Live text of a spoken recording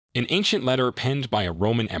An ancient letter penned by a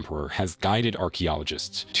Roman emperor has guided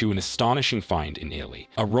archaeologists to an astonishing find in Italy,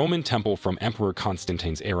 a Roman temple from Emperor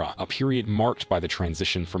Constantine's era, a period marked by the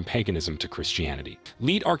transition from paganism to Christianity.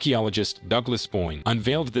 Lead archaeologist Douglas Boin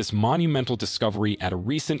unveiled this monumental discovery at a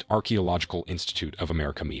recent Archaeological Institute of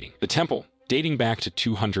America meeting. The temple, dating back to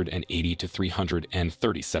 280 to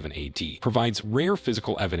 337 AD, provides rare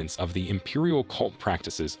physical evidence of the imperial cult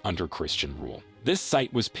practices under Christian rule. This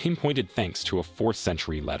site was pinpointed thanks to a 4th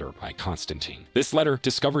century letter by Constantine. This letter,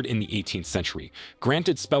 discovered in the 18th century,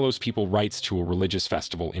 granted Spelos people rights to a religious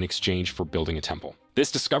festival in exchange for building a temple.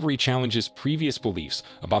 This discovery challenges previous beliefs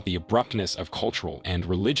about the abruptness of cultural and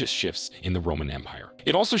religious shifts in the Roman Empire.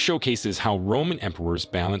 It also showcases how Roman emperors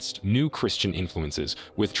balanced new Christian influences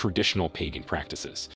with traditional pagan practices.